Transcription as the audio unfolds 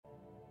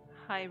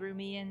Hi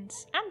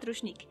Rumians, I'm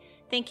Druzhnik.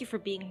 Thank you for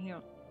being here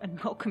and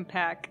welcome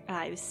back.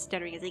 I was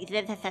stuttering.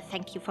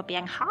 Thank you for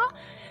being here.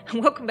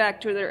 Welcome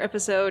back to another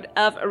episode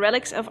of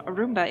Relics of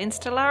Rumba in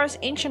Stellaris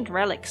Ancient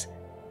Relics.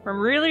 I'm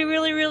really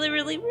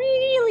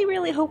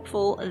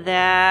hopeful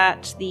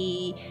that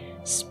the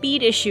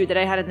speed issue that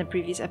I had in the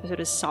previous episode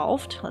is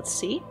solved. Let's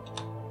see.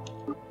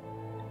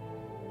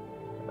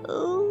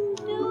 Oh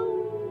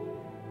no.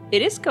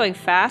 It is going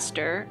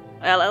faster.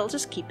 Well, I'll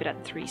just keep it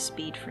at 3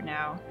 speed for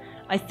now.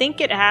 I think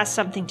it has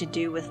something to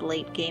do with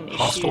late game issues.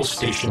 Hostile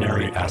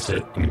stationary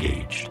asset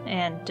engaged.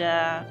 And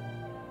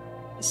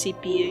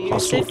CPU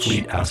Hostile usage.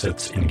 fleet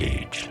assets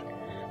engaged.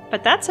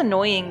 But that's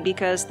annoying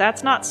because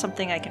that's not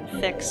something I can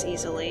fix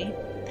easily.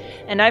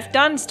 And I've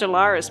done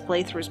Stellaris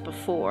playthroughs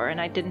before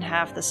and I didn't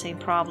have the same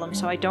problem,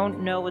 so I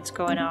don't know what's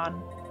going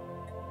on.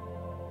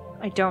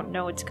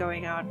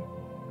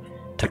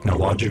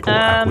 Technological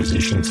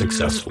acquisition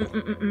successful.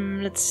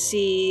 Let's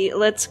see.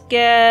 Let's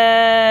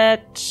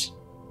get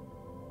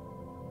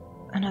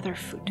another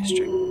food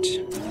district.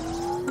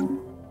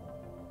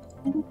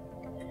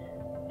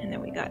 And then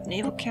we got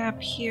naval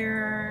cap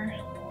here.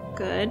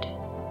 Good.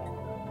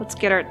 Let's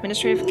get our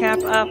administrative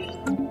cap up.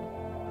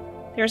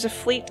 There's a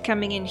fleet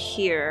coming in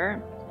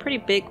here. Pretty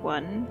big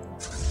one.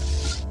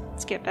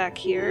 Let's get back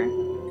here.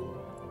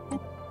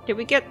 Did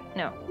we get...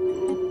 No.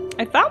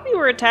 I thought we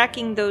were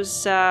attacking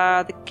those,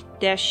 the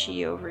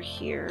Kadeshi over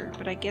here,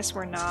 but I guess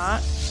we're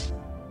not.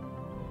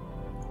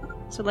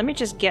 So let me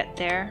just get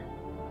there.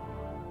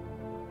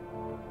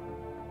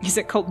 Is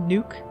it called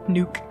Nuke?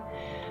 Nuke.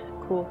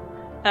 Cool.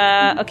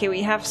 Okay,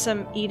 we have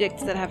some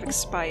edicts that have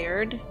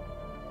expired.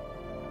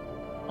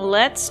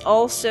 Let's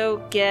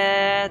also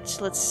get...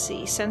 Let's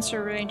see.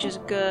 Sensor range is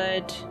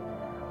good.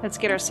 Let's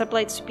get our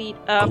sublight speed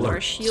up, Alert.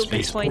 our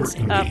shielding points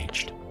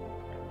Engaged. up.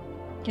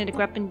 Kinetic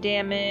weapon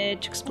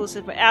damage,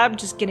 explosive... I'm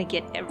just gonna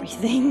get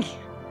everything.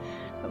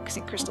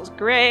 Focusing crystal's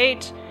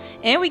great.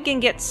 And we can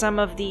get some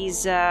of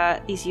these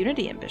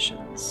Unity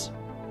ambitions.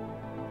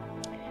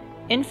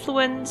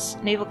 Influence,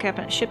 naval cap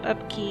and ship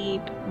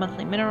upkeep,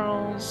 monthly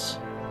minerals,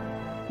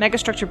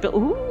 megastructure build.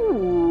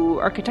 Ooh,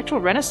 architectural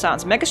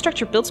renaissance.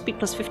 Megastructure build speed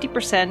plus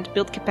 50%,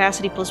 build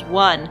capacity plus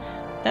 1.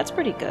 That's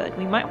pretty good.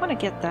 We might want to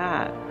get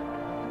that.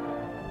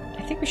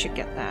 I think we should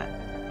get that.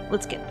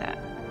 Let's get that.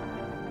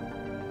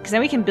 Because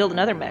then we can build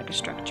another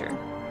megastructure.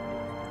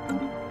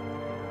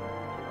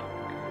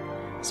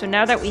 So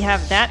now that we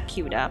have that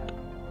queued up,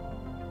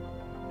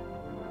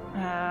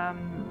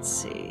 let's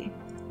see.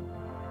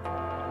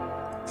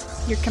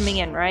 You're coming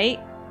in, right?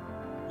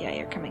 Yeah,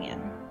 you're coming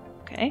in.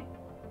 Okay.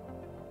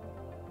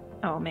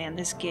 Oh man,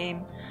 this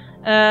game.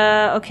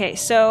 Okay,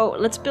 so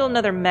let's build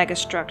another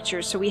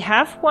megastructure. So we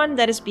have one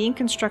that is being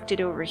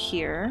constructed over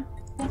here.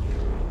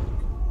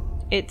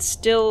 It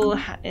still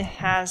it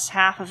has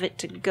half of it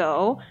to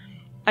go.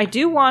 I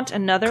do want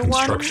another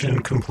one.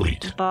 Construction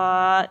complete.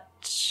 But...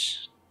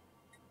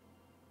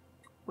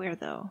 where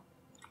though?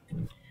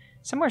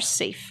 Somewhere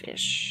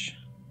safe-ish.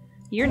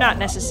 You're not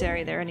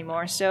necessary there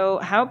anymore, so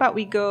how about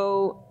we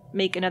go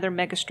make another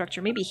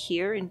megastructure, maybe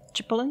here in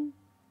Chipolin?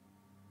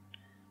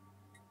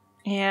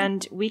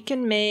 And we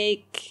can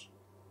make...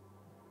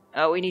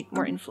 Oh, we need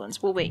more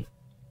influence. We'll wait.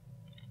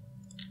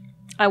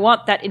 I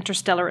want that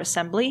interstellar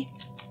assembly.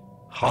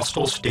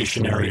 Hostile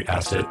stationary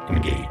asset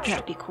engaged.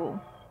 That'd be cool.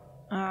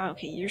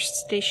 Okay, you're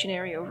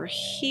stationary over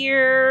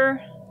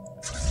here.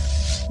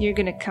 You're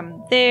gonna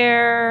come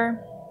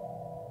there.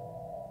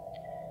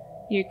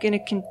 You're gonna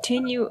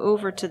continue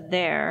over to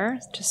there,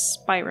 to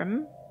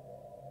Spyrim.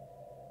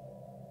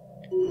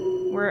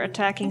 We're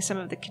attacking some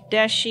of the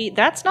Kadeshi.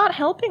 That's not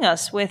helping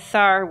us with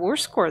our war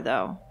score,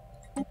 though.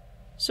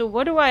 So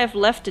what do I have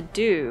left to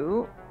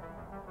do?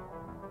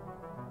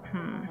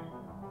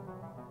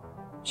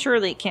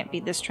 Surely it can't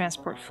be this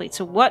transport fleet.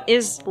 So what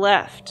is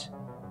left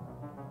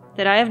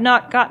that I have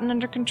not gotten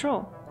under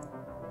control?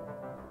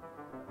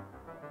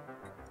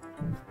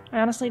 I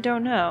honestly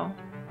don't know.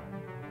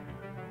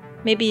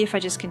 Maybe if I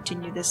just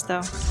continue this,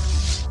 though.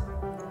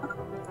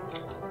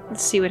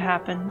 Let's see what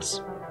happens.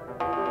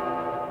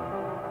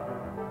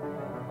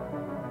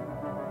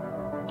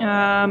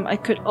 I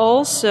could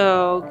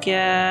also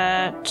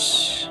get...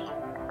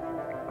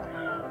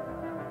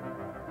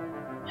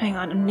 Hang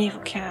on, a naval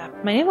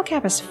cap. My naval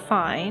cap is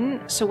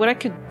fine, so what I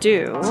could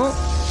do...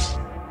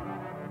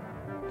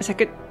 is I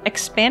could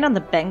expand on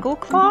the Bengal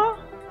Claw?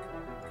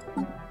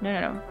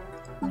 No.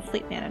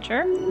 Fleet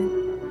manager.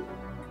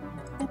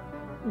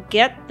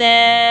 Get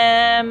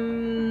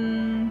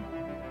them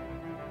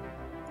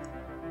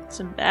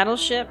some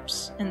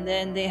battleships, and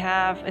then they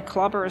have a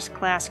Clobberus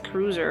class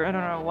cruiser. I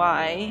don't know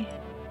why,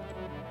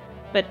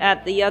 but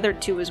add the other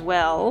 2 as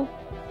well.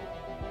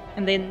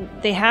 And then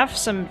they have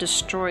some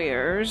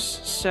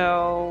destroyers,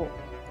 so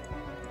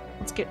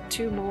let's get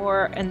 2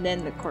 more, and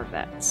then the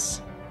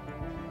corvettes.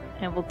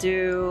 And we'll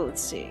do,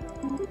 let's see.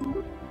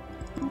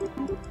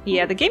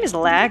 Yeah, the game is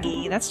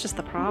laggy. That's just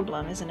the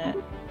problem, isn't it?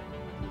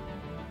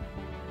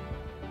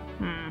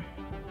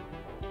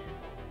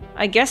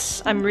 I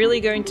guess I'm really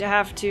going to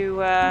have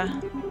to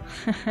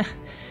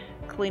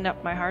clean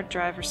up my hard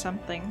drive or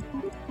something.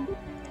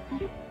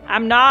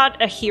 I'm not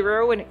a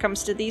hero when it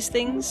comes to these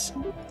things.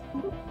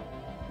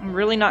 I'm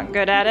really not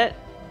good at it.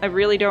 I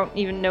really don't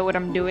even know what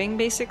I'm doing,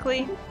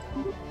 basically.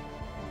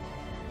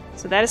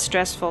 So that is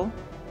stressful.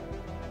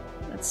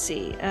 Let's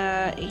see.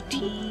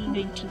 18,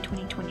 19,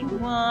 20,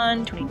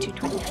 21, 22,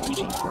 23,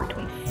 24,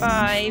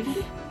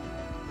 25.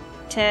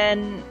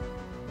 10.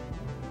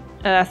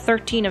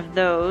 13 of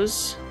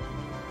those.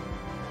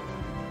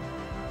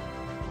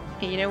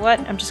 Okay, you know what?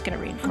 I'm just gonna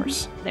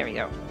reinforce. There we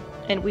go.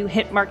 And we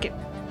hit market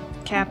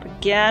cap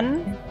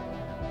again.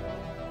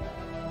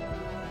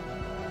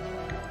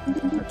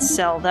 Let's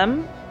sell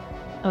them.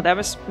 Oh, that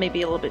was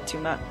maybe a little bit too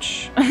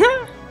much.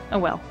 Oh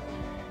well.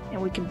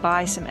 And we can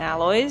buy some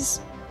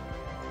alloys.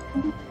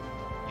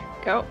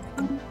 Go.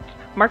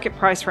 Market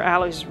price for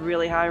alloys is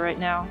really high right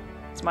now.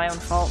 It's my own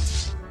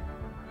fault.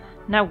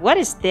 Now, what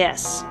is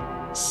this?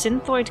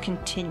 Synthoid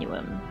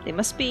Continuum. They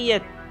must be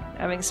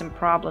having some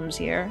problems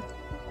here.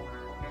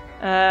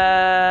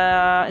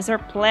 Is there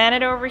a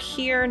planet over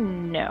here?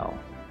 No.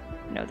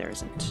 No, there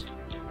isn't.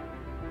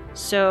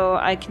 So,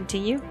 I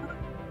continue.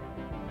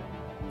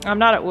 I'm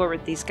not at war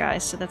with these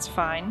guys, so that's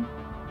fine.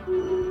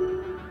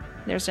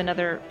 There's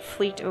another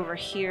fleet over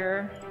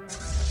here.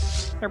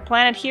 Is there a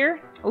planet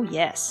here? Oh,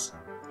 yes.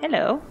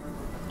 Hello.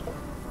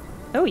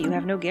 Oh, you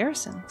have no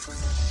garrison.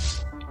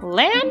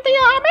 Land the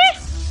army!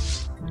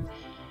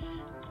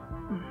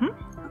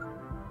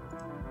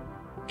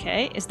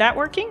 Okay, is that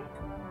working?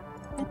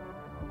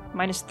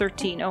 Minus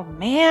 13. Oh,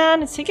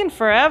 man, it's taking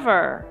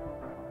forever.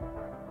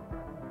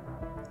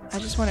 I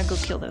just want to go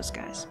kill those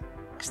guys.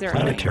 They're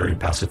planetary annoying.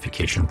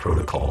 pacification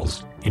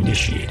protocols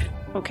initiated.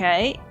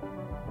 Okay.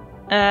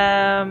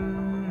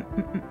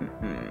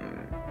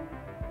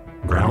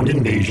 Ground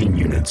invasion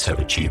units have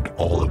achieved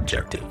all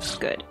objectives.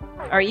 Good.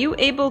 Are you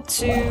able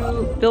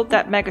to build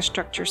that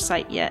megastructure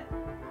site yet?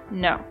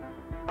 No.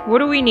 What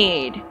do we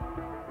need?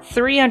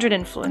 300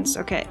 influence.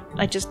 Okay.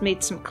 I just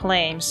made some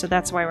claims, so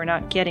that's why we're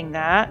not getting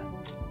that.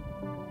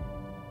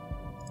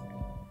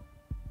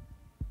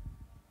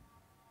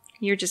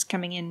 You're just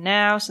coming in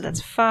now, so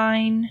that's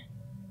fine.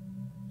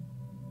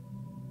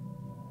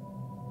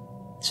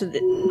 So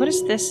what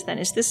is this then?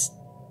 Is this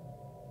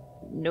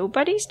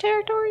nobody's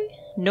territory?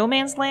 No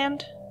man's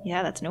land?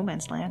 Yeah, that's no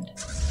man's land.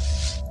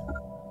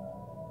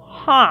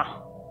 Huh.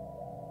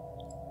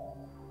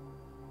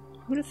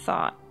 Who'd have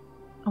thought?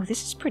 Oh,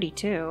 this is pretty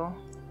too.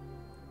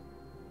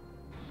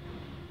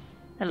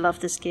 I love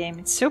this game.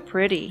 It's so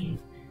pretty.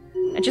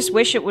 I just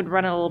wish it would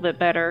run a little bit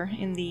better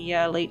in the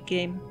late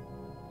game.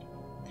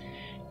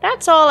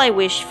 That's all I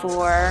wish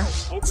for.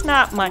 It's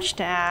not much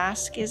to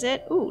ask, is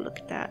it? Ooh, look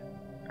at that.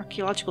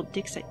 Archaeological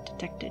dig site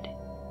detected.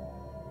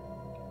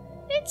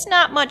 It's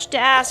not much to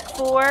ask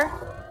for.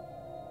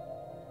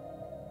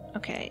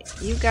 Okay,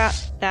 you got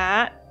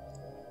that.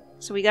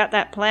 So we got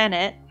that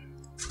planet.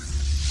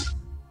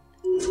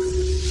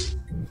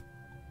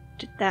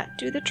 Did that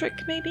do the trick,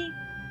 maybe?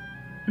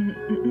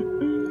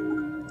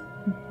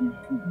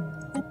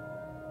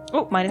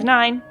 Oh, minus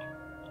 9.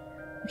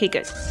 Okay,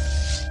 good.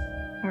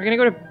 We're gonna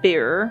go to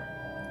Beer.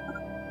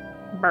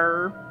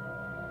 Burr.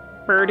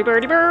 Birdie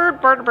birdie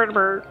bird, bird bird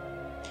bird.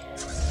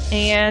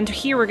 And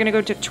here we're gonna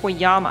go to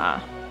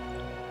Toyama.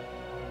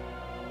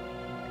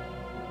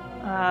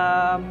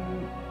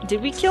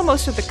 Did we kill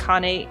most of the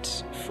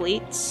Khanate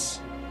fleets?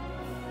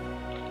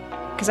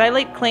 Because I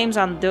laid claims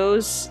on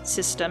those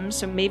systems,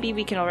 so maybe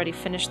we can already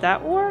finish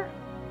that war?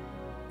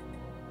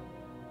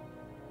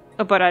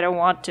 Oh, but I don't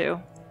want to.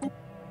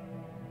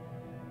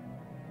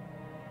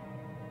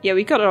 Yeah,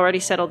 we could already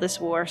settle this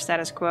war,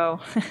 status quo.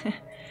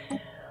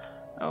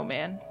 Oh,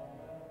 man.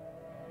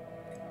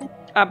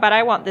 But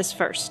I want this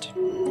first.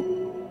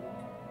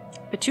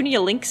 Petunia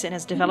Linkson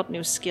has developed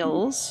new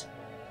skills.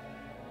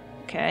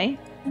 Okay.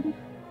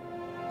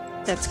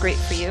 That's great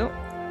for you.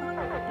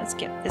 Let's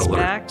get this Alert.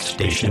 back.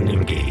 Station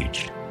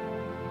engaged.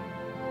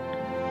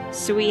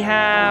 So we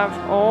have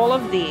all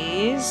of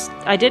these.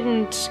 I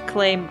didn't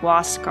claim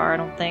Waskar, I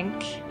don't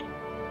think.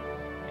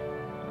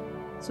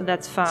 So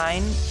that's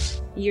fine.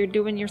 You're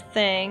doing your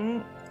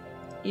thing.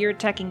 You're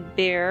attacking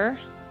Bear.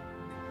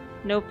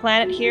 No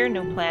planet here,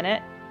 no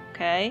planet.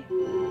 Okay.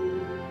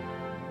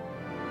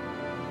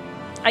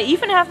 I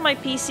even have my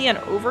PC on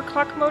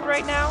overclock mode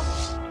right now.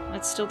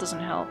 That still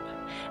doesn't help.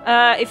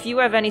 If you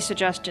have any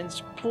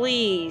suggestions,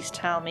 please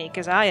tell me,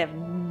 because I have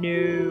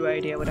no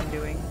idea what I'm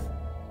doing.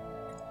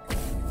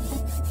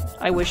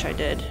 I wish I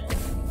did,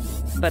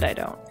 but I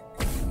don't.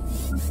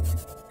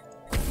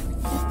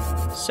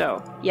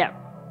 So, yeah.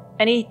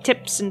 Any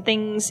tips and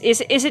things?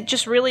 Is it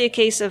just really a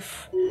case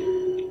of,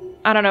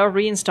 I don't know,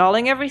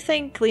 reinstalling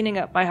everything? Cleaning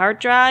up my hard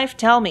drive?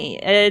 Tell me.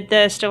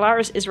 The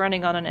Stellaris is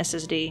running on an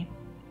SSD.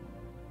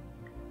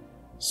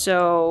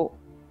 So,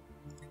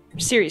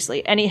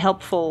 seriously, any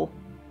helpful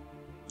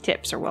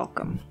tips are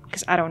welcome,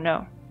 because I don't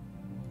know.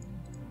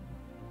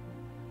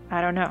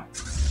 I don't know.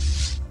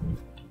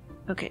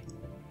 Okay.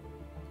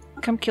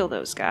 Come kill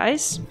those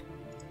guys.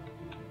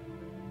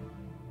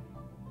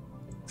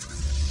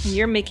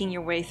 You're making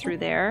your way through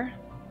there.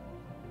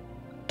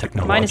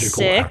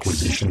 Technological -6.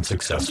 acquisition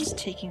successful.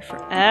 It's taking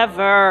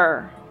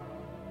forever.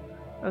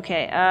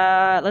 Okay,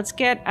 let's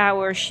get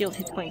our shield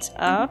hit points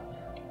up.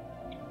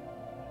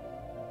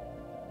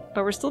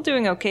 But we're still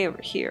doing okay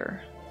over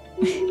here.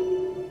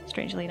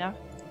 Strangely enough.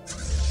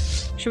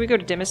 Should we go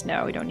to Dimmest?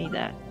 No, we don't need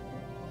that.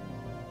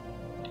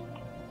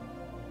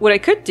 What I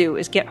could do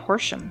is get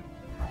Horsham.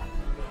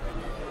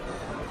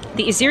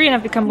 The Azerian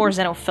have become more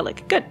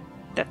xenophilic. Good.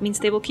 That means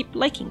they will keep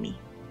liking me.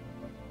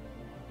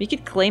 We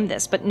could claim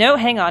this, but no,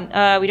 hang on.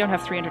 We don't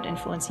have 300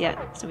 influence yet,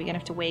 so we're gonna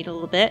have to wait a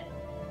little bit.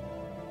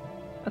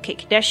 Okay,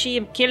 Kadeshi,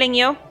 I'm killing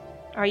you.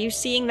 Are you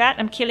seeing that?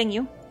 I'm killing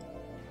you.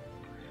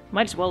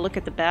 Might as well look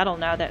at the battle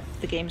now that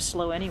the game's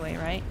slow anyway,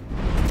 right?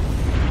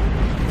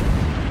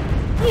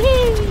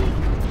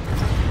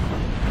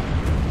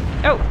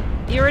 Oh,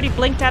 you already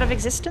blinked out of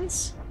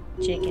existence?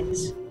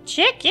 Chickens.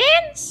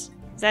 Chickens?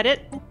 Is that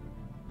it?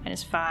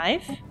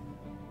 -5.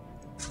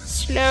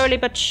 Slowly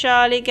but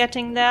surely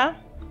getting there.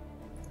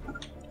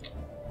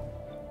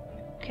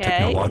 Okay.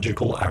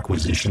 Technological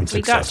acquisition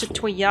successful. We got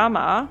to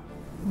Toyama.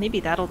 Maybe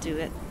that'll do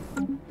it.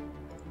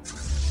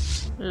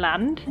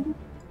 Land.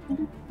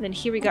 Then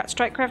here we got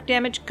strikecraft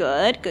damage.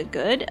 Good, good,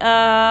 good.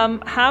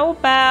 How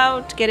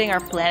about getting our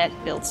planet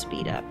build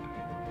speed up?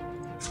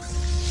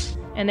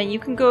 And then you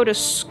can go to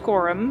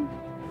Scorum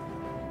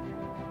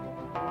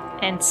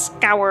and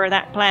scour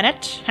that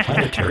planet.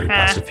 Planetary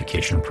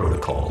pacification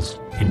protocols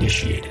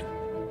initiated.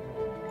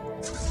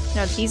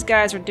 Now these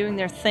guys are doing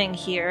their thing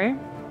here.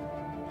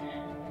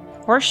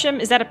 Horsham,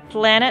 is that a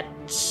planet?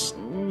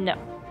 No.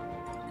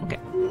 Okay,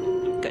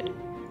 good.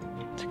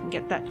 So I can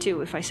get that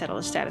too if I settle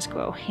the status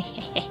quo.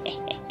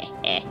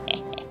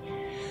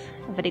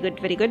 Very good,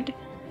 very good.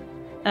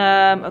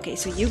 Okay,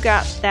 so you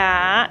got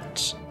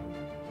that.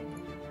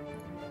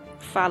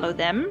 Follow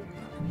them.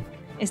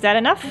 Is that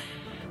enough?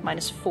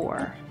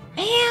 -4.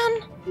 Man!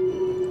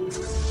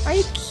 Are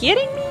you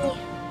kidding me?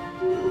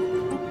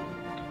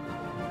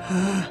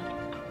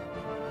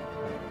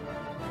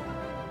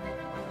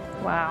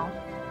 Wow.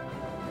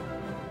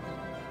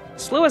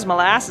 Slow as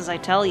molasses, I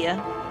tell ya.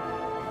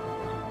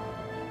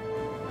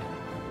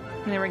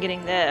 And then we're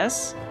getting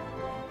this.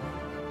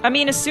 I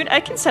mean, as soon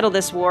I can settle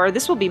this war.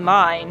 This will be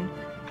mine.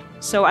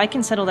 So I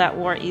can settle that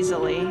war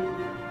easily.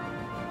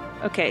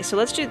 Okay, so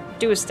let's just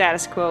do a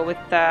status quo with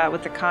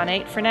the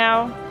Khanate for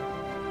now.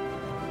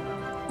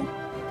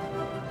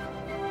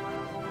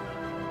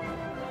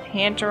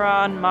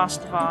 Hantaron,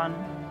 Mostavan.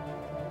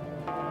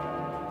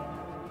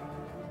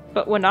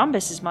 But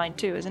Wanambis is mine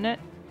too, isn't it?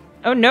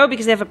 Oh no,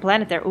 because they have a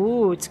planet there.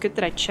 Ooh, it's good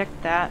that I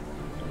checked that.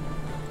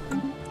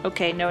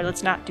 Okay, no,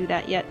 let's not do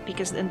that yet,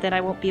 because then I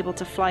won't be able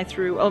to fly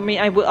through. I mean,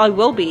 I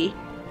will be,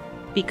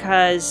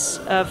 because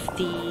of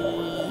the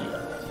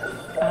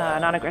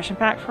non-aggression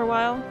pact for a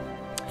while.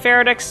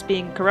 Faradex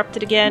being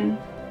corrupted again.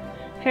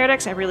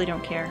 Faradex, I really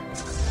don't care.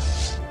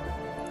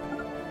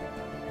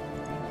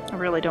 I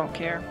really don't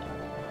care.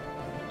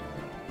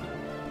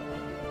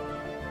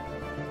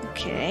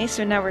 Okay,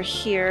 so now we're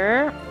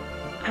here.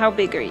 How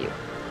big are you?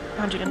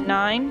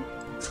 109.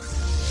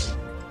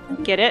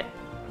 Get it?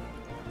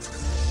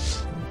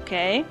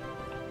 Okay.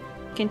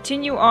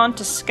 Continue on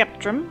to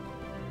Skeptrum.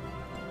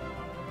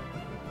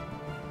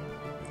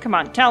 Come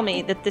on, tell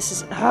me that this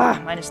is...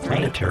 -3.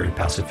 Planetary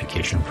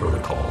pacification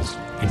protocols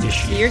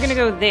initiated. So you're gonna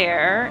go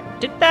there.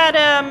 Did that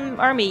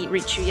army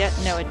reach you yet?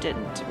 No, it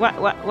didn't.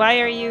 Why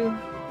are you...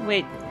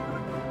 Wait.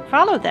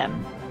 Follow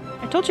them.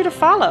 I told you to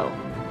follow.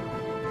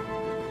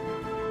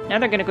 Now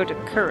they're gonna go to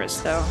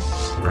Kurus, though.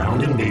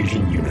 Ground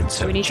invasion units.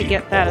 So we need to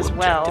get that as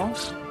well.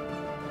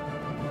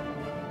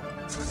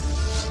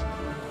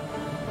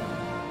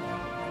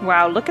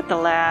 Wow, look at the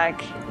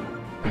lag.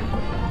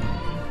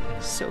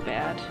 So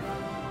bad.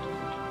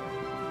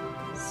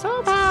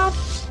 So bad.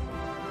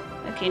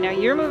 Okay, now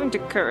you're moving to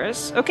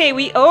Kurus. Okay,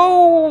 we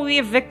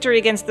have victory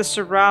against the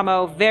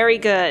Saramo. Very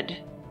good.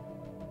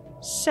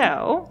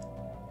 So,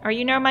 are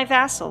you now my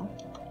vassal?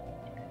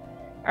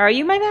 Are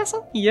you my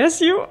vassal?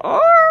 Yes, you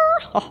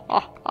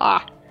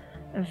are!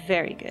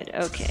 Very good,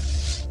 okay.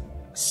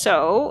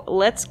 So,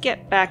 let's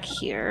get back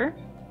here.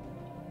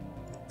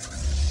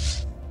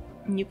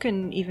 You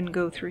can even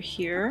go through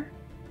here.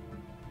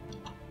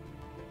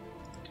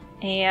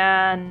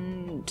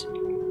 And...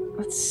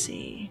 let's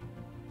see.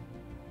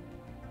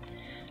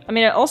 I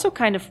mean, I also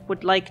kind of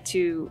would like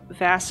to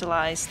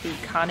vassalize the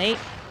Khanate.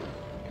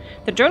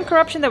 The drone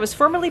corruption that was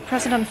formerly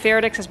present on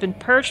Faradex has been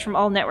purged from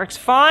all networks.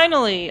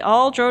 Finally!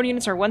 All drone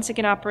units are once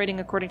again operating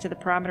according to the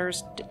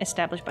parameters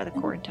established by the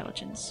core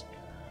intelligence.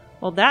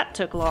 Well, that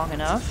took long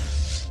enough.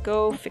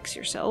 Go fix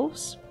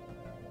yourselves.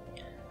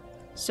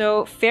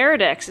 So,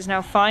 Faradex is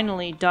now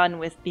finally done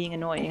with being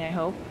annoying, I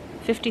hope.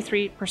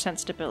 53%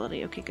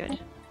 stability. Okay, good.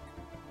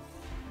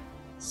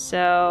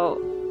 So,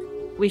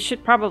 we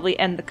should probably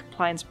end the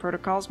compliance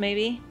protocols,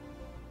 maybe?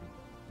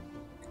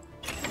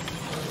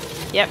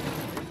 Yep.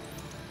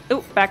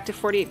 Oh, back to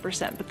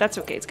 48%, but that's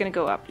okay. It's gonna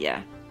go up,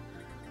 yeah.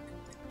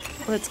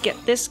 Let's get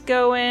this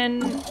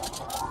going.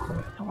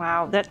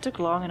 Wow, that took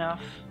long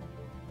enough.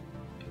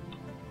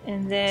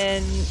 And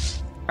then...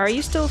 Are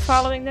you still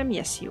following them?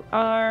 Yes, you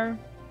are.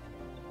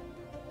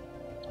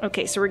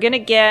 Okay, so we're gonna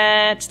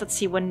get, let's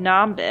see,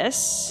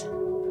 Wanambis.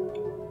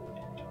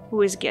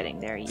 Who is getting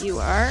there? You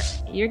are.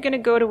 You're gonna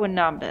go to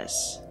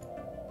Wanambis.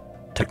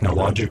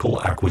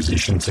 Technological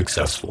acquisition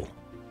successful.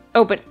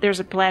 Oh, but there's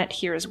a planet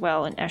here as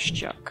well in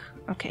Eshjuk.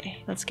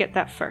 Okay, let's get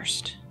that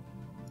first.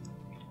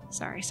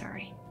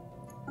 Sorry.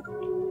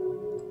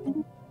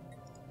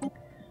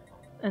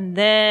 And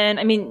then,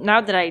 I mean,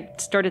 now that I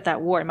started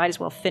that war, I might as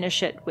well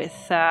finish it with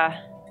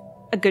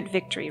a good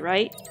victory,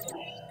 right?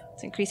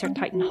 Let's increase our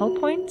Titan hull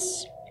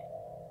points.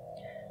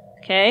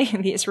 Okay,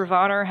 the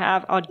Isravanar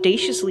have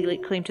audaciously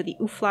laid claim to the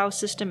Uflau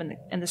system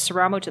and the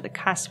Saramo to the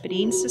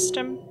Caspadine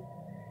system.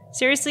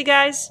 Seriously,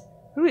 guys?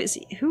 Who is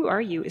he? Who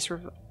are you,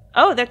 Isravanar?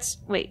 Oh, that's...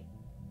 Wait.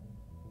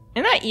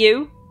 Isn't that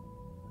you?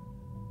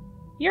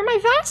 You're my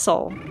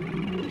vassal.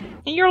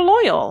 And you're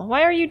loyal.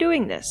 Why are you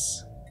doing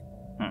this?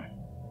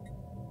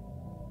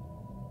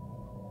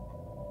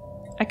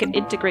 I could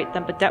integrate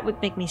them, but that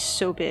would make me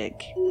so big.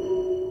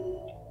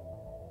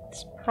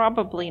 It's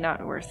probably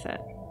not worth it.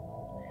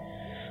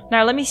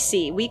 Now, let me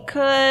see. We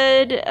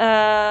could...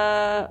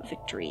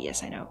 Victory,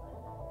 yes, I know.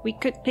 We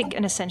could pick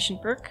an Ascension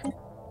perk.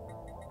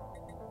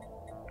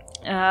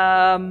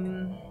 Yeah,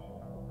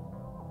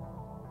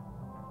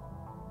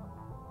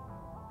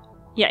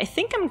 I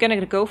think I'm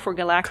gonna go for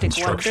Galactic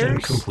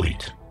Wonders.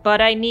 Complete.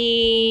 But I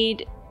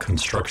need...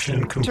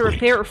 Construction complete. To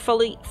repair or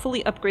fully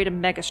upgrade a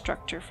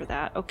Megastructure for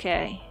that.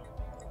 Okay.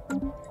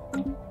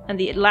 And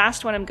the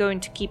last one I'm going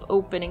to keep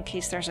open in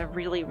case there's a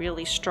really,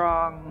 really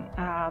strong,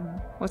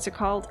 what's it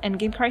called?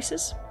 Endgame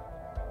crisis.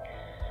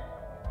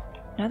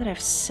 Now that I've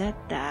said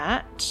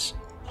that,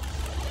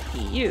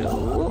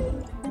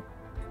 you...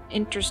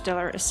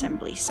 Interstellar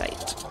Assembly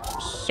Site.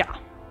 Yeah.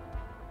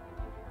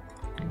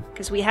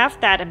 Because we have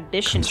that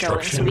ambition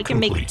going, so we can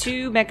make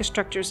 2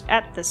 Megastructures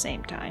at the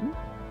same time.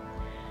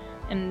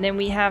 And then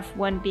we have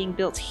one being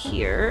built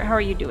here. How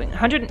are you doing?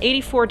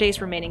 184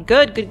 days remaining.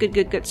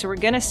 Good. So we're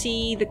gonna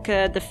see the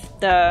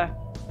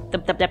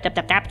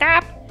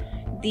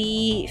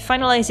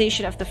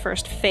finalization of the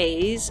first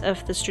phase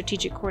of the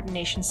Strategic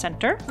Coordination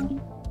Center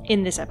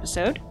in this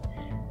episode.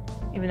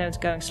 Even though it's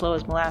going slow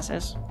as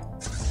molasses.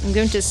 I'm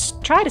going to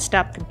try to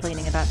stop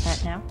complaining about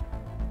that now.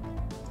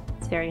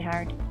 It's very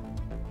hard.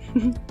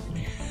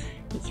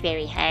 It's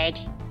very hard.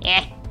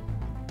 Yeah.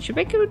 Should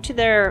we go to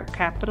their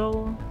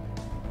capital?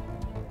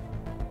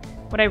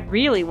 What I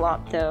really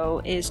want,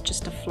 though, is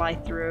just to fly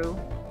through.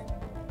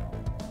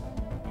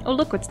 Oh,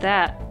 look, what's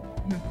that?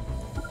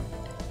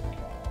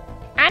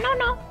 I don't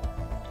know.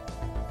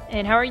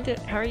 And how are you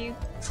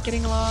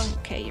getting along?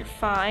 Okay, you're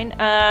fine.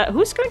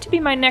 Who's going to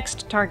be my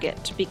next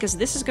target? Because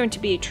this is going to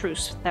be a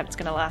truce that's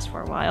going to last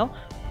for a while.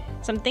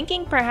 So I'm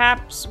thinking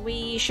perhaps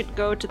we should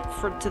go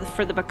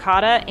for the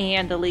Bakata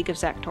and the League of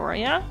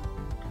Zactoria.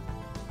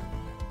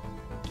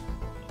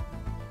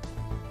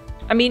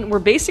 I mean, we're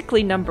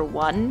basically number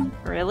 1,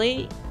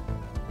 really.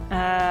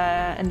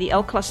 And the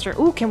L cluster.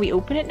 Ooh, can we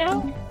open it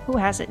now? Who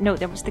has it? No,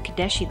 that was the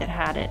Kadeshi that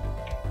had it.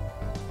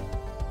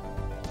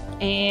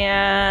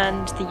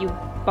 And the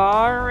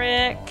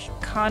Ubaric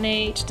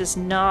Khanate does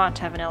not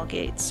have an L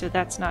gate, so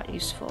that's not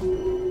useful.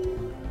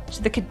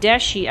 So the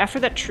Kadeshi, after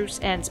that truce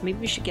ends, maybe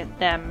we should get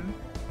them.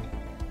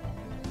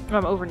 Oh,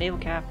 I'm over naval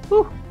cap.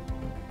 Whew.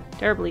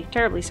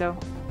 Terribly so.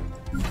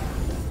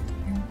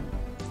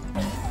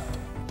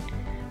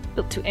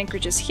 Built 2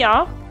 anchorages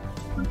here.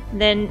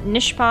 Then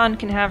Nishpan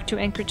can have 2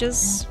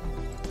 anchorages.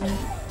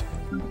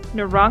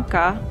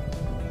 Naranka.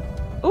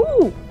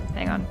 Ooh!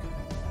 Hang on.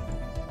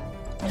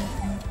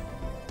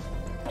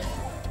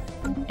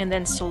 And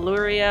then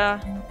Siluria.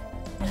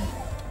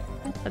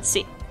 Let's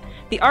see.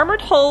 The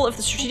armored hull of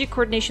the Strategic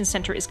Coordination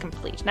Center is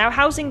complete. Now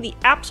housing the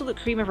absolute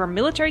cream of our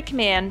military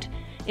command,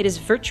 it is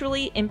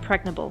virtually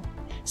impregnable.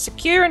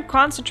 Secure and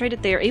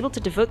concentrated, they are able to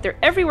devote their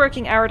every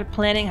working hour to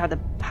planning how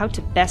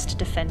to best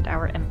defend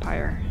our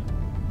empire.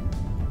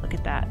 Look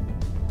at that.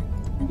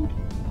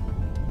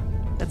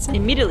 Let's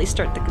immediately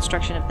start the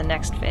construction of the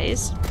next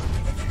phase.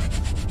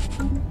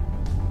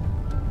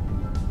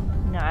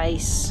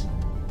 Nice.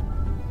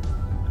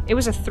 It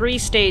was a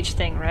 3-stage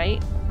thing,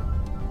 right?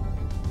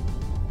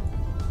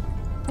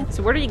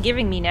 So what are you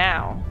giving me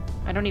now?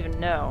 I don't even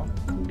know.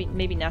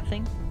 Maybe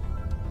nothing?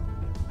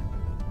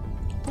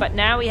 But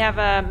now we have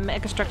a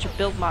Megastructure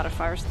build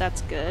modifier, so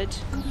that's good.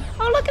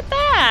 Oh, look at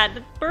that!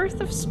 The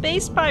birth of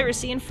space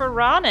piracy in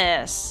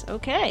Faranis.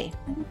 Okay.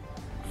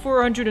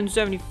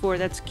 474,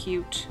 that's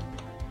cute.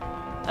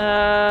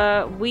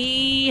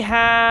 We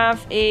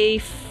have a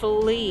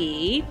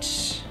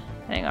fleet.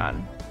 Hang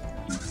on.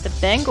 The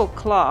Bengal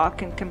Claw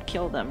can come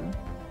kill them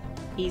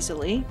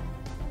easily.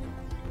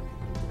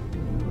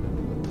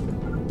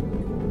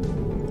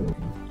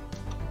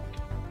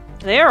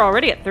 They're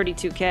already at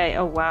 32k.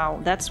 Oh wow,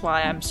 that's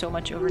why I'm so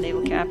much over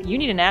naval cap. You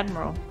need an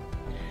admiral.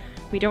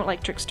 We don't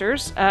like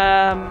tricksters.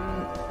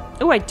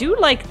 Oh, I do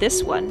like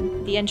this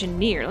one, the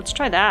engineer. Let's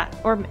try that.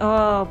 Or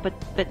oh, but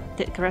the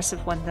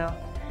aggressive one though.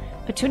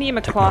 Petunia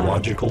McClaw.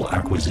 Technological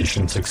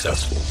acquisition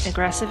successful.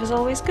 Aggressive is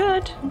always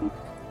good.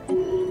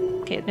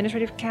 Okay,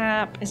 administrative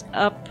cap is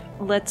up.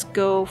 Let's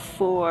go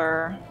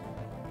for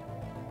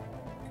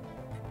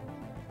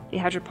the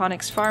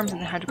hydroponics farms and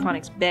the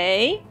hydroponics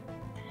bay.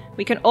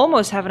 We can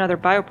almost have another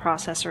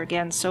bioprocessor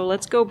again, so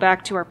let's go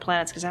back to our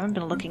planets because I haven't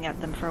been looking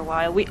at them for a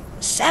while.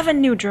 7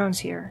 new drones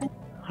here.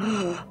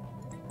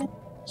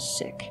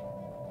 Sick.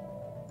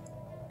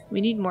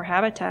 We need more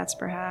habitats,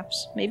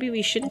 perhaps. Maybe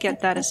we should get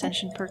that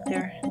ascension perk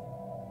there.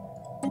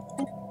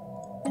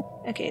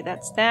 Okay,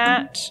 that's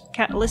that.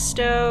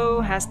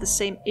 Catalisto has the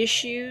same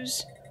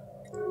issues.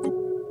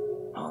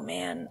 Oh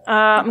man.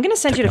 I'm gonna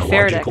send you to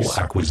Faradex.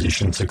 Technological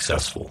acquisition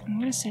successful. I'm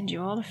gonna send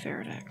you all to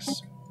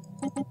Faradex.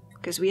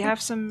 Because we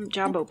have some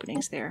job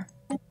openings there.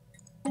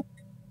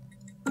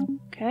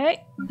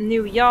 Okay.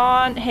 New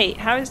yawn. Hey,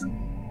 how is...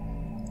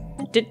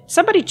 Did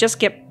somebody just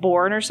get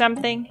born or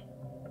something?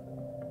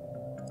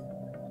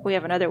 We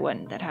have another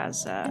one that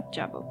has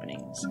job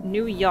openings.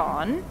 New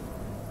yawn.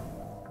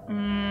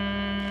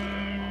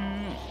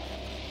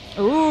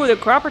 Ooh, the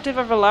cooperative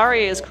of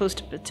Valaria is close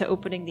to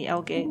opening the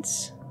L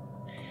gates.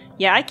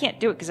 Yeah, I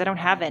can't do it because I don't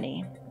have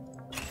any.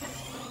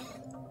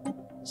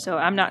 So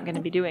I'm not going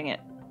to be doing it.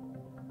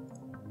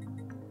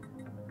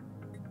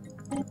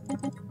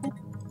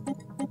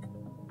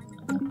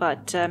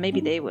 But maybe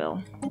they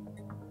will.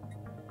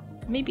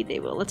 Maybe they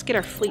will. Let's get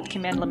our fleet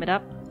command limit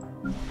up.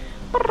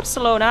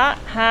 Barcelona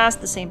has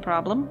the same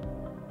problem.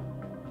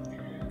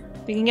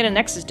 We can get a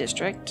Nexus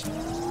district.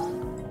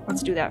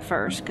 Let's do that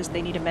first, because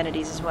they need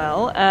amenities as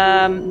well.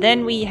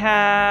 Then we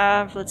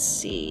have, let's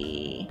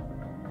see,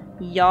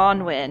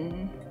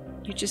 Yonwin.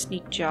 You just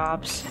need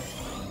jobs.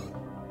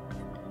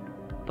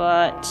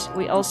 But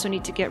we also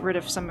need to get rid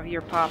of some of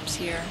your pops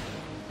here.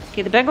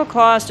 Okay, the Bengal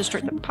Claws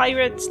destroyed the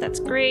pirates. That's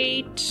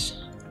great.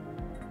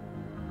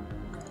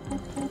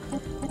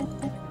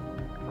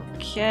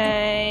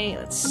 Okay,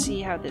 let's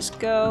see how this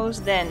goes.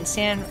 Then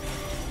San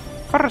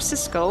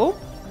Francisco.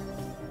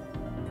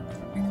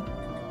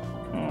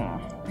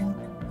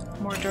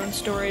 More drone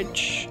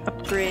storage.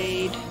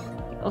 Upgrade.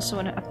 We also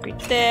want to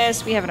upgrade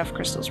this. We have enough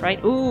crystals, right?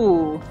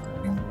 Ooh.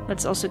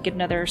 Let's also get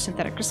another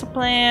synthetic crystal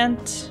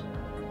plant.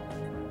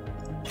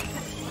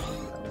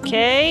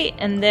 Okay,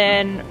 and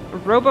then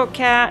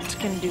RoboCat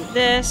can do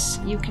this.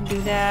 You can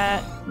do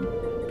that.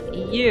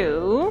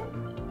 You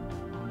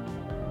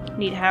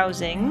need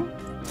housing.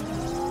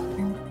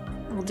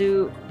 We'll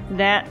do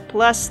that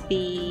plus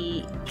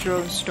the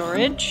drone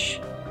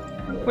storage.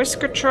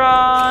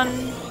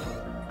 Whiskertron.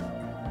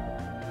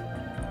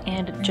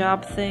 And a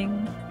job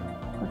thing.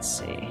 Let's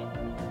see.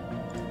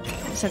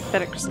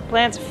 Synthetic crystal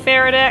plants.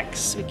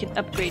 Faradex. We can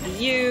upgrade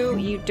you.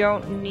 You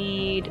don't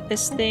need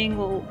this thing.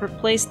 We'll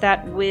replace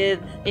that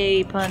with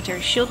a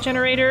planetary shield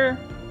generator.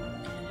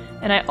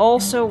 And I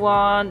also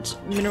want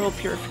mineral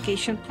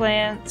purification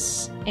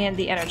plants and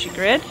the energy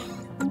grid.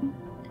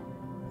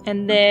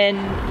 And then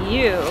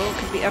you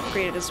could be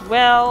upgraded as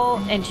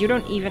well. And you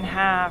don't even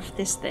have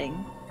this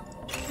thing.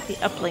 The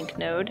uplink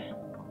node.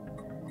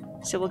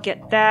 So we'll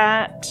get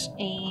that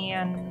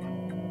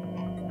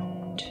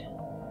and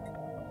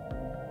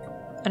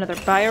another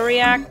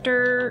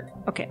bioreactor.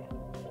 Okay.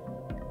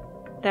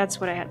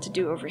 That's what I had to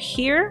do over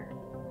here.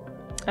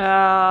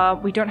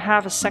 We don't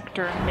have a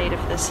sector made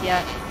of this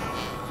yet.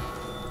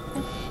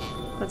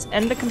 Let's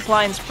end the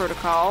compliance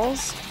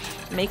protocols.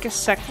 Make a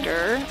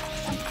sector.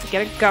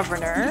 Get a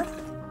governor.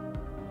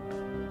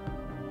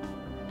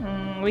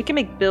 We can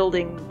make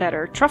building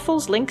better.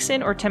 Truffles,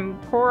 Linksin, or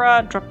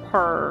Tempora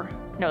Draper.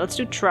 No, let's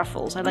do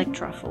Truffles. I like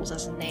Truffles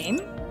as a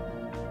name.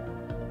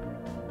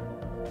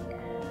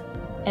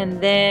 And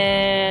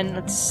then,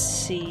 let's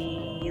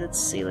see.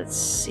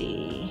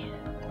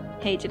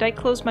 Hey, did I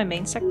close my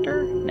main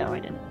sector? No,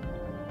 I didn't.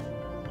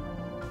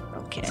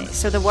 Okay,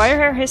 so the wire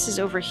hair hiss is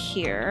over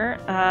here.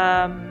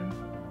 I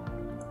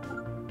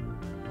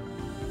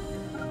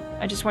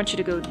just want you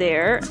to go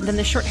there. Then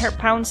the short hair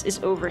pounce is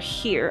over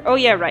here. Oh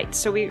yeah, right.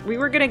 So we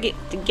were gonna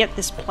get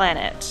this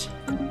planet.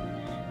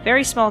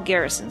 Very small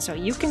garrison, so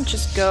you can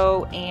just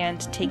go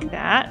and take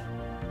that.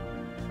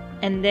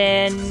 And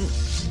then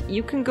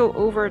you can go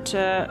over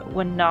to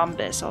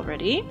Wanambis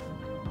already.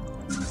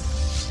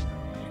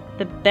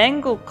 The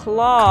Bengal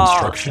Claw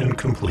Construction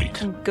complete.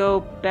 Can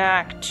go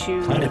back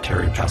to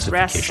Planetary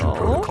pacification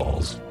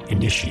protocols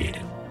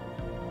initiated.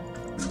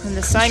 And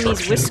the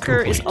Siamese Whisker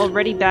complete. Is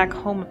already back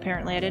home,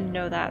 apparently. I didn't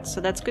know that,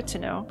 so that's good to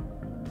know.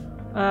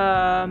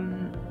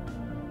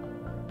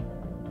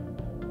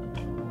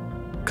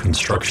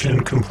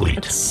 Construction complete.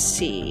 Let's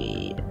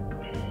see.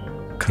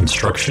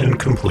 Construction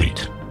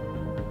complete.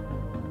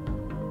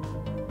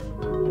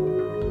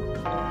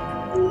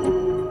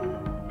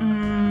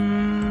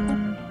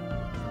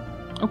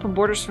 Open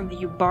borders from the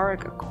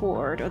Ubaric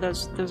Accord. Oh,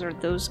 those are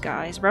those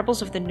guys.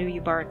 Rebels of the new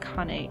Ubaric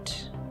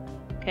Khanate.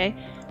 Okay.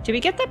 Did we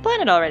get that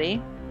planet already?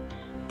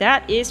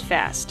 That is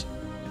fast.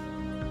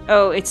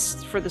 Oh,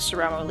 it's for the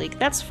Saramo League.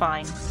 That's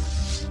fine.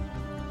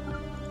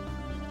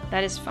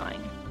 That is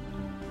fine.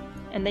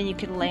 And then you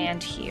can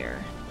land here.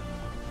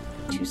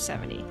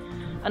 270.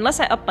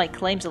 Unless I up my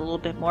claims a little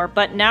bit more.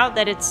 But now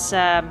that it's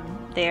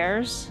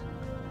theirs...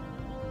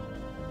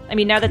 I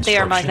mean, now that they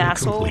are my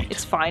Construction vassal, complete.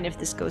 it's fine if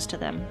this goes to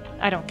them.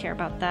 I don't care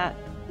about that.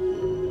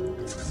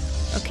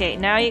 Okay,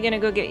 now you're gonna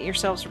go get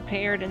yourselves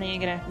repaired, and then you're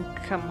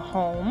gonna come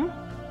home.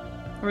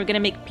 We're gonna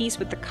make peace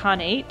with the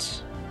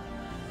Khanate.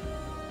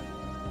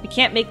 We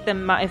can't make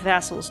them my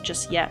vassals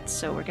just yet,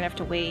 so we're gonna have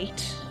to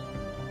wait.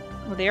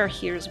 Oh, they are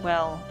here as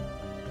well.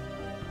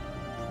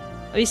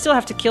 We still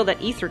have to kill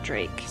that Ether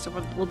Drake, so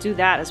we'll do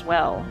that as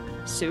well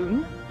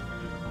soon.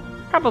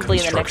 Probably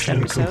in the next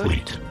episode.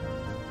 Complete.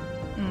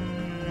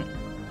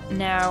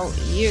 Now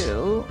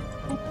you...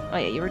 Oh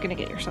yeah, you were gonna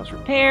get yourselves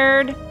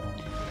repaired.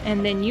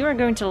 And then you are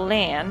going to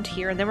land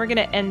here, and then we're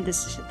gonna end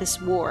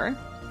this war.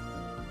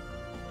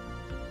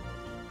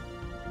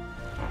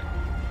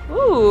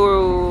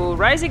 Ooh,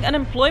 rising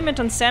unemployment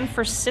on San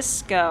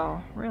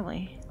Francisco.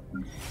 Really?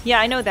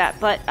 Yeah, I know that,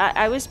 but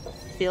I was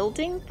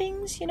building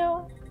things, you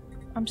know?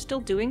 I'm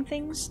still doing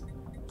things.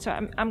 So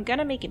I'm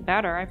gonna make it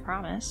better, I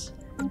promise.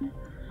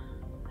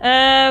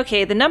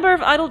 Okay, the number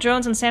of idle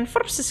drones in San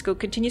Francisco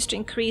continues to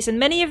increase, and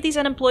many of these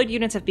unemployed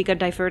units have begun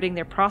diverting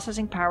their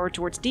processing power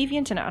towards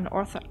deviant and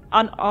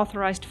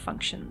unauthorized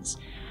functions.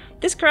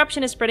 This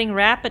corruption is spreading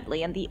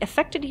rapidly, and the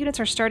affected units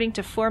are starting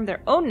to form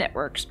their own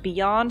networks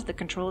beyond the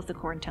control of the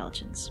core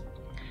intelligence.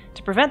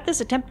 To prevent this,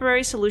 a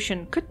temporary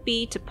solution could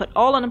be to put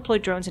all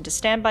unemployed drones into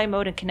standby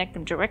mode and connect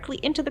them directly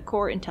into the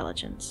core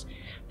intelligence.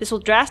 This will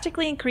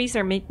drastically increase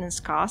their maintenance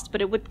costs,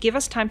 but it would give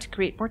us time to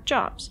create more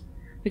jobs.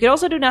 We could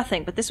also do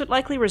nothing, but this would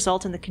likely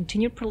result in the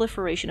continued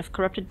proliferation of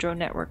corrupted drone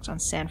networks on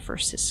San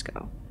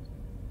Francisco.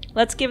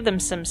 Let's give them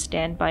some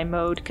standby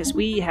mode, because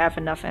we have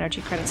enough energy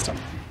credits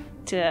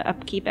to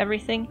upkeep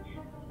everything.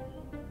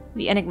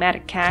 The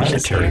enigmatic cache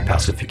Planetary is here.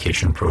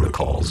 pacification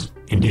protocols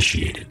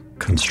initiated.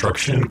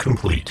 Construction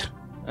complete.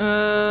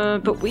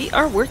 But we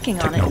are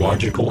working on it.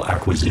 Technological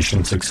acquisition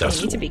We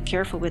successful. need to be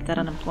careful with that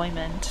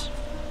unemployment.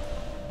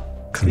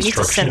 We Construction need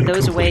to send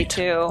those away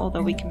complete. too,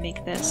 although we can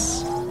make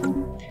this.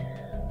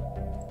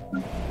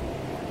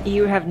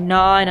 You have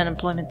 9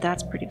 unemployment,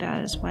 that's pretty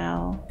bad as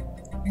well.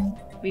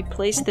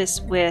 Replace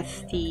this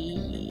with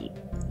the...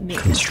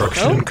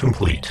 Construction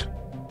complete.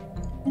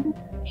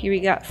 Here we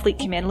got fleet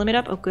command limit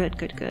up. Oh, good,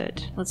 good,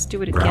 good. Let's do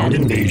it Ground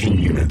again. invasion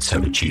units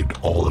have achieved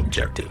all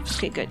objectives.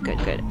 Okay, good, good,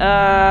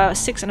 good.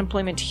 6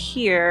 unemployment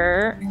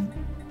here.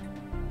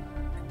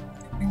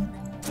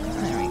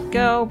 There we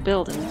go.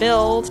 Build and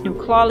build. New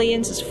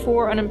Claudians is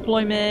 4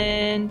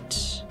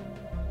 unemployment.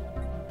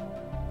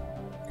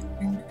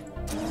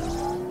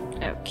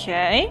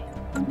 Okay.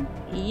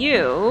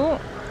 You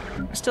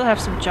still have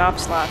some job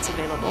slots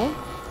available.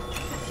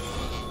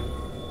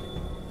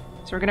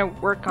 So we're gonna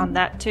work on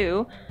that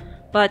too.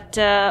 But,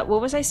 what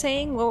was I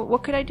saying?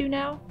 What could I do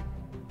now?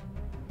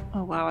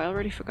 Oh wow, I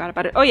already forgot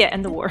about it. Oh yeah,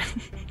 end the war.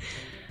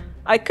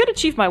 I could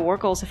achieve my war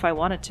goals if I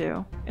wanted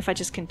to. If I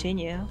just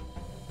continue.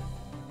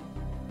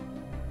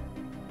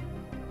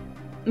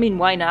 I mean,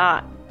 why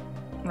not?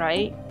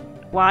 Right?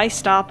 Why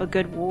stop a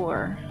good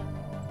war?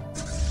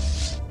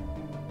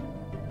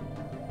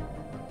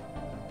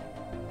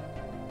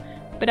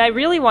 But I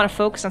really want to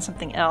focus on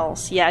something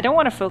else. Yeah, I don't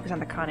want to focus on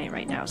the Khanate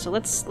right now, so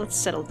let's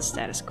settle the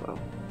status quo.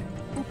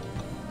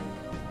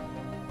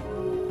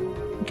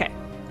 Okay.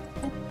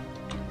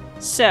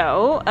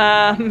 So,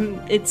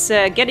 it's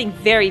getting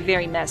very,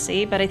 very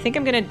messy, but I think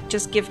I'm gonna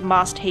just give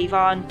Most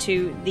Haven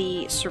to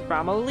the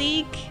Suramo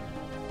League.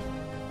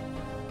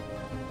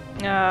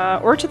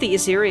 Or to the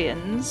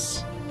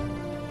Assyrians.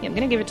 Yeah, I'm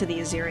gonna give it to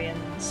the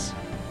Assyrians.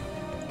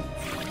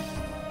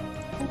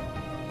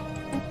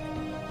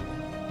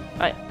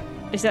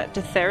 Is that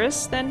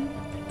Stellaris then?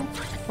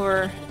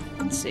 Or,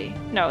 let's see.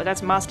 No,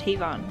 that's Most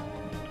Haven.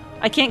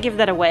 I can't give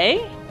that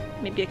away?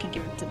 Maybe I can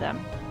give it to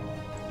them.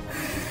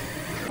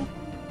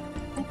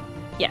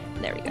 Yeah,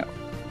 there we go.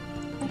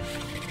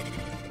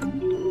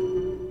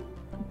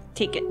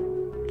 Take it.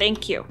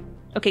 Thank you.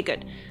 Okay,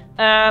 good.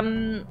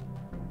 I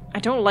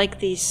don't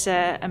like these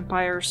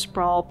Empire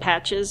Sprawl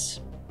patches.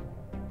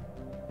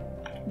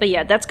 But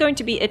yeah, that's going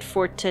to be it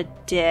for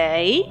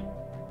today.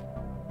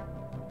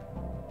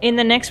 In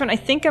the next one, I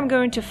think I'm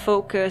going to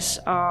focus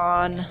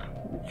on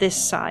this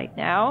side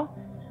now.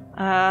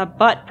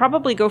 But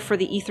probably go for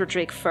the Ether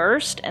Drake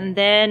first, and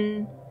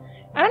then...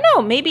 I don't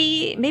know,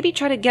 maybe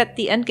try to get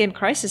the Endgame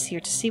Crisis here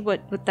to see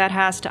what that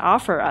has to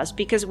offer us,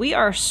 because we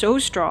are so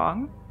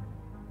strong.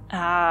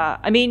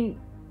 I mean,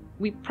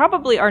 we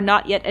probably are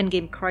not yet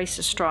Endgame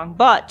Crisis strong,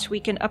 but we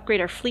can upgrade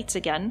our fleets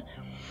again.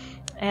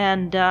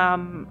 And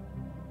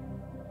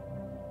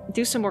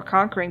do some more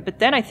conquering, but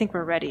then I think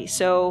we're ready.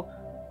 So,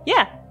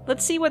 yeah.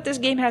 Let's see what this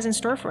game has in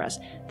store for us.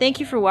 Thank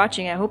you for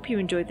watching. I hope you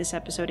enjoyed this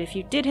episode. If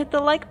you did, hit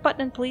the like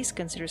button and please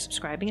consider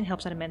subscribing. It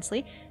helps out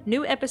immensely.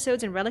 New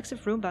episodes in Relics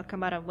of Rumba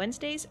come out on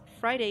Wednesdays,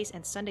 Fridays,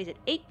 and Sundays at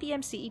 8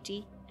 p.m. CET,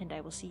 and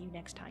I will see you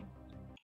next time.